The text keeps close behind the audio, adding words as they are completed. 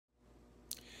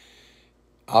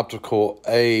optical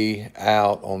A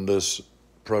out on this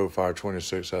Profire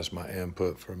 26. That's my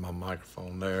input for my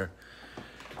microphone there.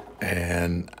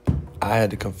 And I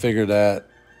had to configure that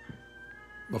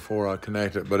before I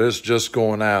connect it, but it's just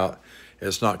going out.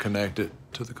 It's not connected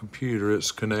to the computer.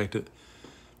 It's connected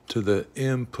to the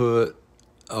input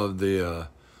of the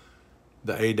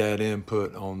adat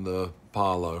input on the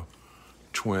Apollo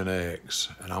Twin X,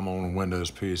 and I'm on a Windows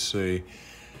PC.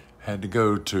 Had to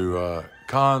go to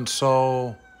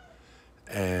console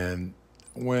and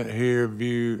went here,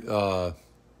 view, I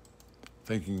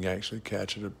think you can actually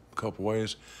catch it a couple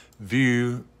ways.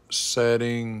 View,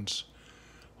 settings,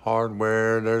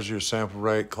 hardware, there's your sample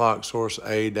rate, clock source,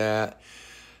 adat.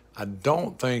 I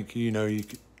don't think, you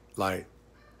could, like,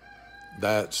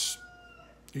 that's,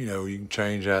 you can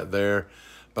change that there.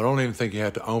 But I don't even think you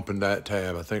have to open that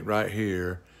tab. I think right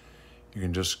here, you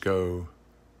can just go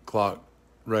clock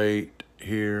rate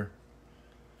here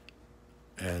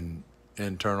and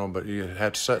internal, but you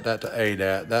have to set that to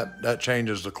adat. That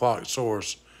changes the clock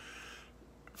source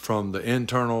from the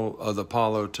internal of the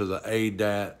Apollo to the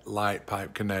adat light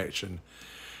pipe connection.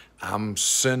 I'm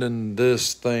sending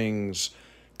this thing's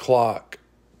clock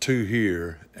to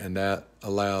here, and that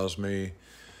allows me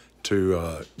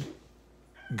to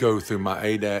go through my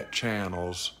adat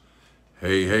channels.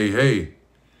 Hey.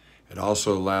 It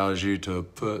also allows you to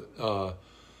put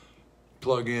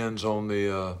plug-ins on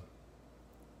the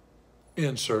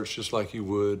inserts just like you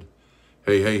would.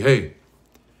 Hey.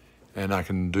 And I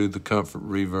can do the comfort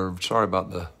reverb. Sorry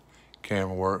about the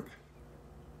camera work.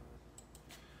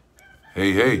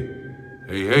 Hey.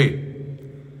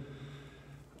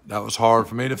 That was hard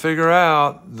for me to figure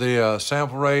out. The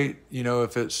sample rate,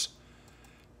 if it's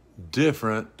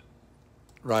different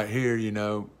right here,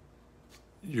 your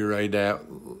adat,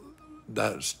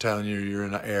 that's telling you you're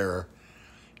in an error.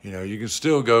 You can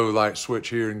still go like switch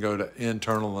here and go to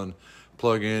internal and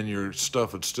plug in, your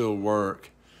stuff would still work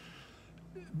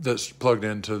that's plugged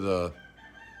into the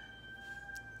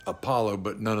Apollo,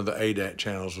 but none of the adat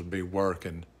channels would be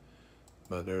working.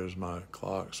 But there's my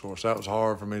clock source. That was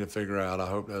hard for me to figure out. I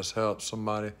hope that's helped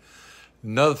somebody.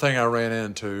 Another thing I ran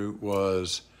into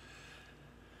was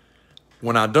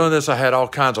when I done this, I had all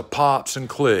kinds of pops and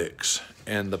clicks.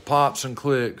 And the pops and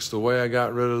clicks, the way I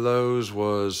got rid of those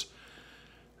was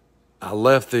I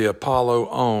left the Apollo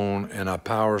on and I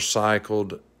power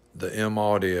cycled the M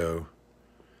audio,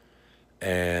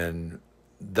 and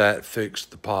that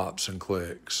fixed the pops and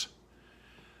clicks.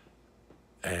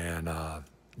 And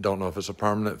don't know if it's a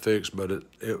permanent fix, but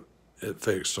it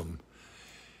fixed them.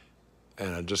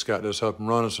 And I just got this up and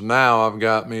running. So now I've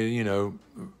got me,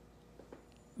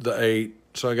 the 8.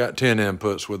 So I got 10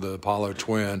 inputs with the Apollo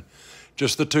Twin.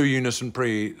 Just the 2 unison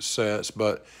presets,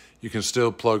 but you can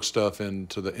still plug stuff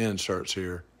into the inserts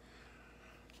here.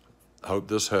 I hope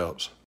this helps.